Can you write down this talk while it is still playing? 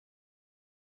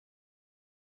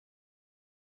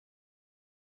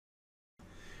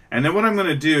And then what I'm going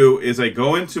to do is I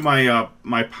go into my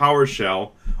my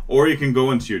PowerShell, or you can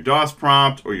go into your DOS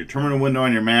prompt or your terminal window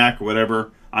on your Mac or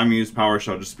whatever. I'm going to use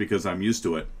PowerShell just because I'm used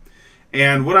to it.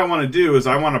 And what I want to do is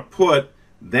I want to put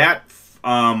that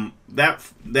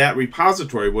that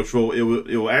repository, which it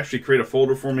will actually create a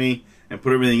folder for me and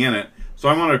put everything in it. So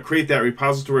I want to create that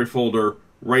repository folder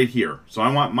right here. So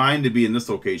I want mine to be in this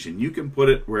location. You can put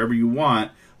it wherever you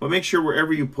want, but make sure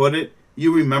wherever you put it,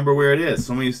 you remember where it is.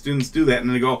 So many students do that, and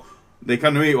they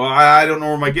come to me, well, I don't know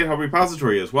where my GitHub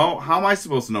repository is. Well, how am I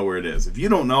supposed to know where it is? If you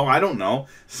don't know, I don't know.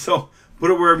 So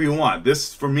put it wherever you want.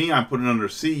 This, for me, I'm putting it under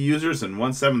C users, and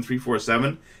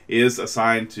 17347 is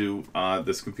assigned to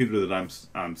this computer that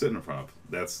I'm sitting in front of.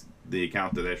 That's the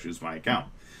account that actually is my account.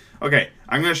 Okay,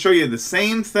 I'm going to show you the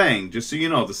same thing, just so you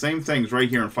know, the same thing's right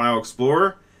here in File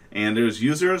Explorer, and there's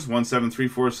users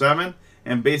 17347,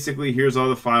 and basically here's all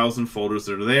the files and folders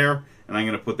that are there, and I'm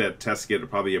going to put that test Git, it'll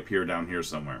probably appear down here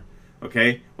somewhere.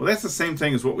 Okay, well that's the same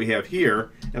thing as what we have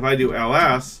here. If I do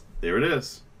ls, there it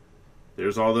is.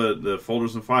 There's all the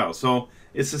folders and files. So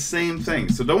it's the same thing.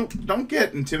 So don't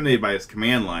get intimidated by this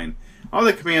command line. All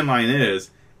the command line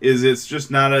is it's just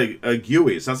not a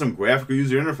GUI. It's not some graphical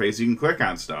user interface you can click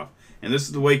on stuff. And this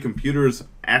is the way computers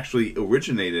actually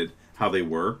originated how they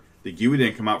were. The GUI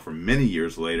didn't come out for many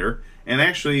years later. And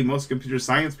actually, most computer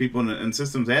science people and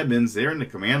systems admins, they're in the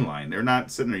command line. They're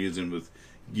not sitting there using with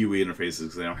GUI interfaces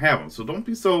because they don't have them. So don't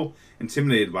be so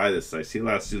intimidated by this. I see a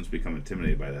lot of students become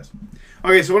intimidated by this.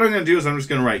 Okay, so what I'm going to do is I'm just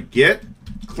going to write git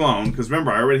clone, because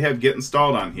remember, I already have Git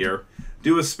installed on here.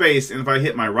 Do a space, and if I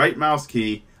hit my right mouse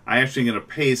key, I actually going to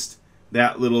paste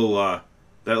that little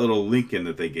link in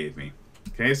that they gave me.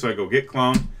 Okay, so I go git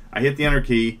clone, I hit the enter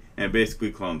key, and it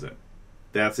basically clones it.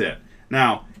 That's it.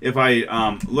 Now, if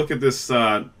I look at this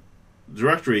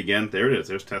directory again, there it is.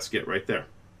 There's test Git right there.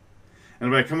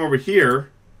 And if I come over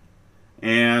here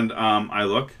and I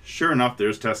look, sure enough,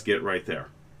 there's test Git right there.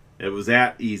 It was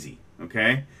that easy.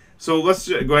 Okay, so let's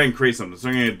go ahead and create something. So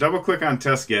I'm going to double click on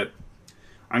test Git.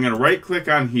 I'm going to right click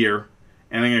on here,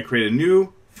 and I'm going to create a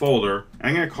new folder.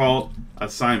 I'm going to call it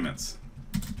assignments,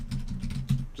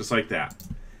 just like that.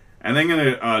 And then I'm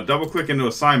going to double click into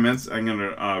assignments. I'm going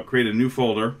to create a new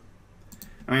folder.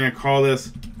 I'm going to call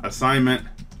this assignment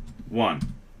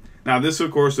 1. Now this, of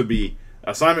course, would be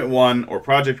assignment 1 or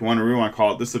project 1, or whatever you want to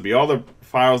call it. This would be all the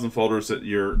files and folders that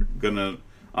you're going to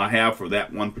have for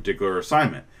that one particular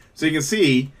assignment. So you can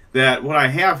see that what I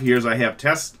have here is I have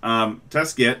test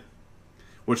Git,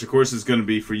 which of course is going to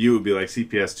be for you, would be like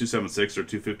CPS 276 or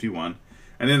 251.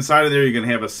 And then inside of there you're going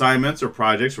to have assignments or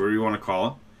projects, whatever you want to call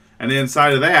it. And then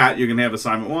inside of that you're going to have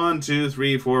assignment 1, 2,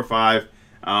 3, 4, 5,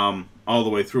 all the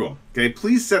way through them. Okay,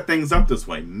 please set things up this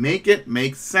way. Make it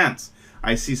make sense.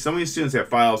 I see so many students have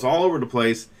files all over the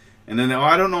place, and then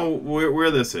I don't know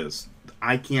where this is.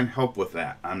 I can't help with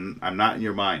that. I'm not in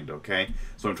your mind, okay?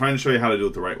 So I'm trying to show you how to do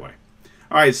it the right way.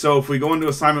 All right, so if we go into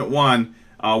assignment 1,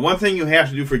 one thing you have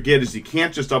to do for Git is you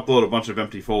can't just upload a bunch of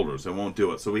empty folders. It won't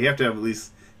do it. So we have to have at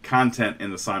least content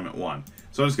in assignment 1.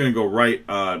 So I'm just going to go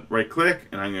right click,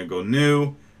 and I'm going to go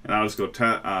new, and I'll just go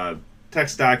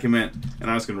text document, and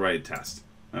I'm just going to write a test.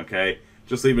 Okay,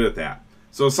 just leave it at that.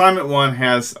 So assignment 1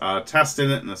 has test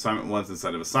in it, and assignment 1 is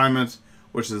inside of assignments,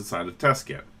 which is inside of test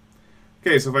Git.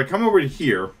 Okay, so if I come over to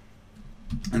here,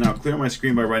 and I'll clear my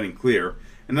screen by writing clear,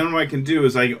 and then what I can do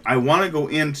is I want to go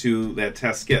into that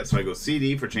test Git. So I go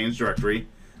CD for change directory,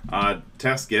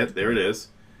 test Git, there it is.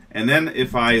 And then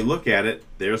if I look at it,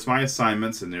 there's my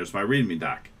assignments and there's my README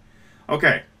doc.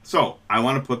 Okay, so I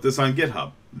want to put this on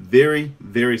GitHub. Very,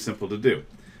 very simple to do.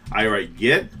 I write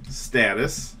git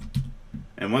status,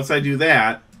 and once I do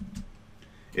that,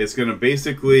 it's going to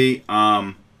basically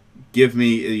give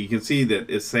me, you can see that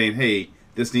it's saying, hey,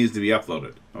 this needs to be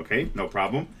uploaded. Okay, no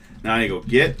problem. Now I go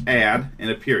git add and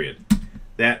a period.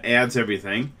 That adds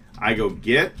everything. I go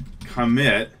git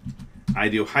commit. I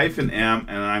do -m, and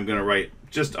I'm going to write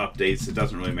just updates. It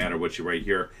doesn't really matter what you write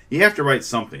here. You have to write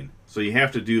something, so you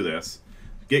have to do this.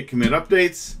 Git commit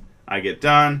updates. I get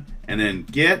done, and then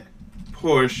git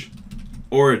push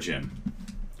origin,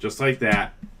 just like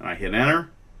that. And I hit enter.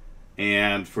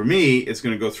 And for me, it's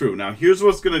going to go through. Now, here's what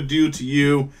it's going to do to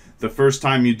you the first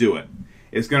time you do it.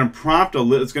 It's going to prompt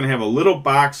it's going to have a little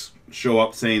box show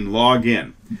up saying log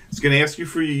in. It's going to ask you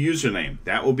for your username.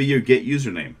 That will be your Git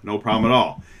username. No problem at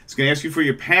all. It's going to ask you for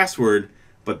your password,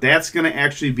 but that's going to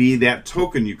actually be that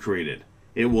token you created.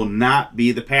 It will not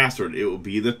be the password. It will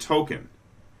be the token.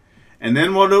 And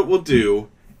then what it will do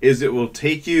is it will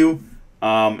take you,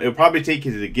 it'll probably take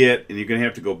you to the Git, and you're going to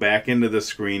have to go back into the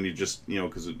screen. You just,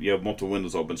 because you have multiple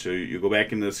windows open, so you go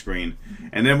back into the screen.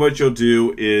 And then what you'll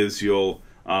do is you'll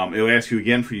It'll ask you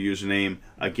again for your username,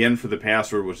 again for the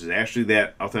password, which is actually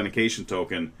that authentication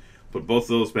token. Put both of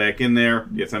those back in there.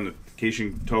 The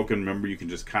authentication token, remember, you can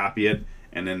just copy it,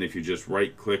 and then if you just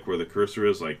right-click where the cursor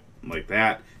is, like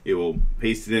that, it will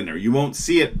paste it in there. You won't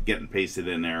see it getting pasted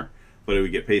in there, but it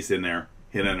would get pasted in there,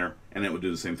 hit enter, and it will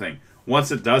do the same thing.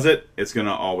 Once it does it, it's going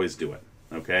to always do it.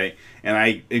 Okay? And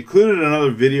I included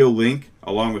another video link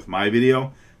along with my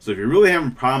video. So if you're really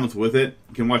having problems with it,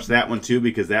 you can watch that one too,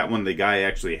 because that one, the guy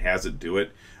actually has it do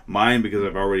it. Mine, because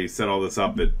I've already set all this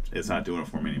up, it's not doing it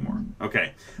for me anymore.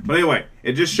 Okay. But anyway,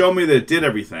 it just showed me that it did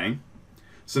everything.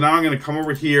 So now I'm going to come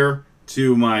over here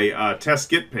to my test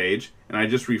Git page, and I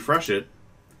just refresh it.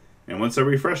 And once I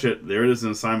refresh it, there it is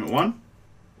in assignment 1.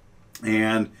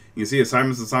 And you can see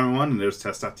assignments assignment 1, and there's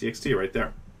test.txt right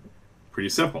there. Pretty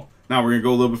simple. Now we're going to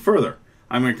go a little bit further.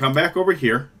 I'm going to come back over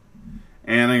here,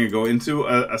 and I'm going to go into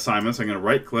assignments. I'm going to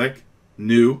right click,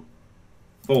 new,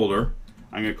 folder.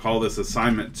 I'm going to call this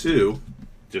assignment 2,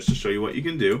 just to show you what you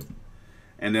can do.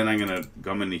 And then I'm going to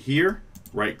come into here,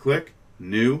 right click,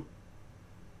 new,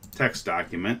 text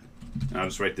document. And I'll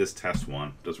just write this test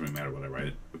 1. Doesn't really matter what I write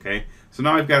it. Okay. So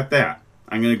now I've got that.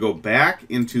 I'm going to go back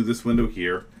into this window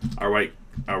here. I'll write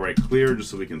clear just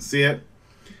so we can see it.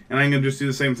 And I'm going to just do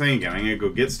the same thing again. I'm going to go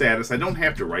get status. I don't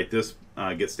have to write this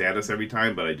get status every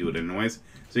time, but I do it anyways.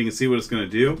 So you can see what it's going to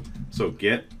do. So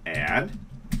get add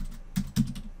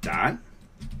dot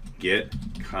get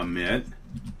commit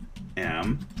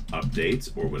m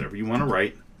updates, or whatever you want to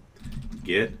write,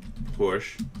 get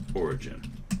push origin.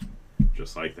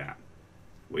 Just like that.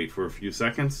 Wait for a few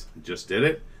seconds. Just did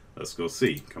it. Let's go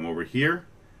see. Come over here.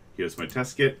 Here's my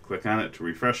test kit. Click on it to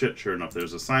refresh it. Sure enough,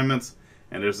 there's assignments.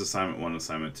 And there's assignment 1,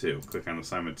 assignment 2. Click on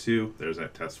assignment 2. There's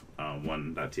that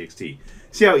test1.txt.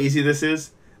 See how easy this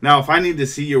is? Now, if I need to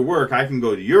see your work, I can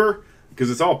go to your, because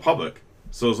it's all public.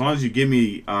 So as long as you give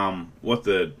me what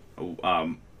the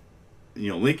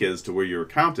link is to where your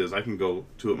account is, I can go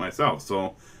to it myself.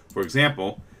 So, for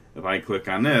example, if I click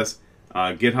on this,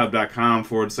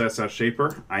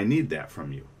 github.com/shaper, I need that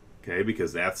from you, okay?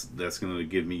 Because that's going to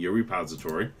give me your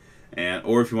repository.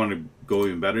 Or if you want to go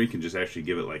even better, you can just actually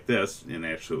give it like this, and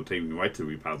actually it will take me right to the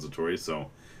repository.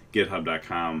 So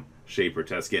github.com/shaper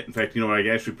test git. In fact, you know what? I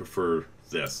actually prefer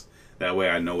this. That way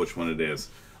I know which one it is.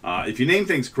 If you name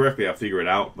things correctly, I'll figure it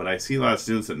out. But I see a lot of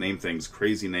students that name things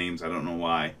crazy names. I don't know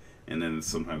why, and then it's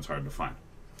sometimes hard to find.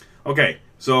 Okay,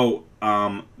 so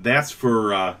that's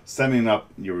for setting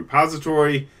up your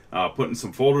repository, putting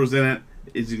some folders in it.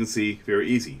 As you can see, very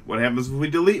easy. What happens if we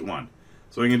delete one?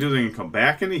 So what I'm going to do is I'm going to come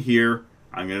back into here.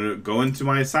 I'm going to go into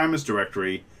my assignments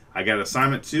directory. I got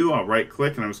assignment 2. I'll right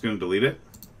click and I'm just going to delete it.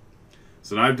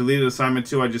 So now I've deleted assignment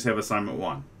 2. I just have assignment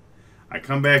 1. I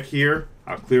come back here.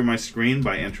 I'll clear my screen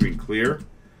by entering clear.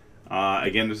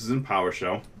 Again, this is in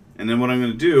PowerShell. And then what I'm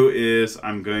going to do is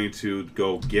I'm going to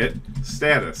go get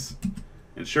status.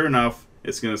 And sure enough,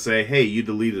 it's going to say, hey, you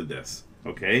deleted this.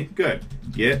 Okay, good.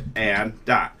 Get add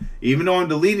dot. Even though I'm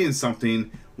deleting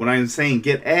something, when I'm saying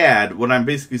get add, what I'm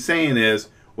basically saying is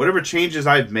whatever changes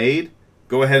I've made,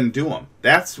 go ahead and do them.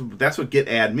 That's what get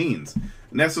add means.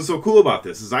 And that's what's so cool about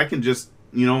this, is I can just,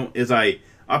 as I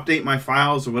update my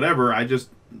files or whatever, I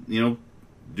just, do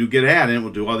get add, and it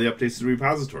will do all the updates to the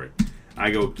repository.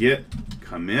 I go get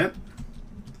commit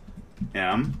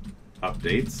m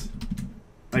updates,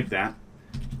 like that.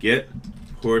 Get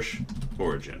push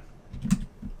origin.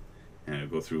 And it'll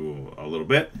go through a little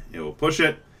bit. It will push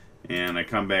it. And I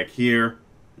come back here,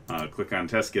 click on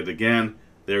test kit again.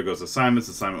 There goes assignments,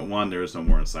 assignment 1. There is no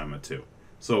more assignment 2.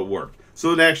 So it worked.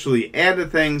 So it actually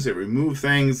added things, it removed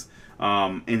things.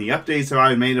 Any updates that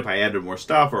I made, if I added more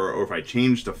stuff, or if I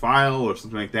changed a file or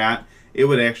something like that, it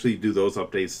would actually do those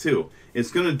updates too.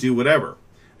 It's going to do whatever.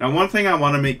 Now, one thing I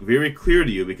want to make very clear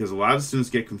to you, because a lot of students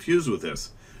get confused with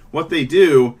this, what they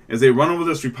do is they run over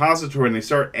this repository and they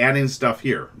start adding stuff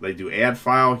here. They do add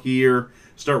file here,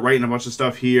 start writing a bunch of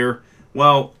stuff here.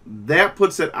 Well, that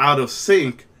puts it out of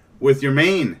sync with your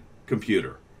main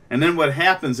computer. And then what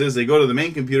happens is they go to the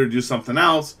main computer to do something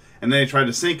else, and then they try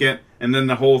to sync it, and then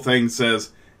the whole thing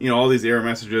says, all these error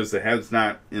messages, the head's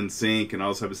not in sync and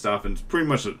all this type of stuff. And it's pretty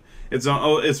much,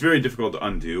 it's very difficult to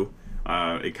undo.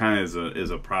 It kind of is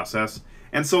a process.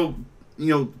 And so,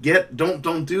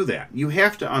 don't do that. You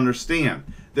have to understand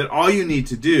that all you need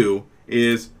to do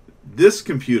is this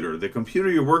computer, the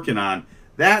computer you're working on,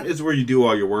 that is where you do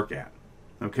all your work at.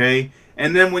 Okay?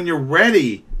 And then when you're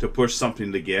ready to push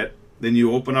something to Git, then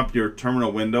you open up your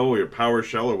terminal window or your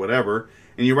PowerShell or whatever,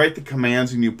 and you write the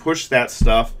commands and you push that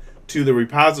stuff to the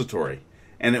repository,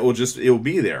 and it will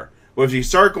be there. But if you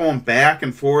start going back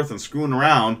and forth and screwing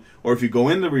around, or if you go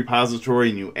in the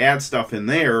repository and you add stuff in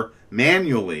there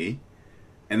manually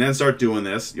and then start doing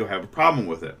this, you'll have a problem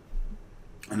with it.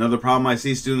 Another problem I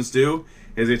see students do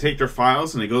is they take their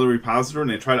files and they go to the repository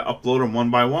and they try to upload them one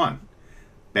by one.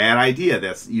 Bad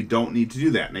idea. You don't need to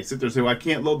do that. And they sit there and say, well, I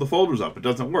can't load the folders up. It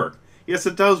doesn't work. Yes,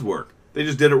 it does work. They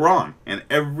just did it wrong. And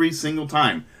every single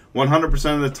time,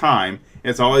 100% of the time,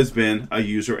 it's always been a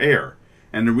user error.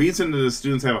 And the reason that the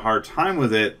students have a hard time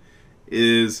with it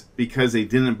is because they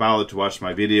didn't bother to watch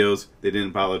my videos. They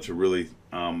didn't bother to really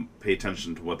pay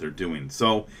attention to what they're doing.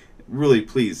 So really,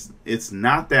 please, it's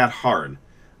not that hard.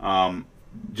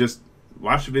 Just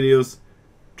watch the videos,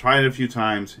 try it a few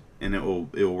times, and it will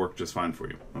work just fine for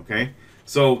you. Okay,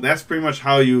 so that's pretty much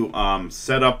how you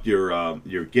set up your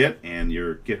Git and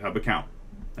your GitHub account.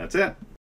 That's it.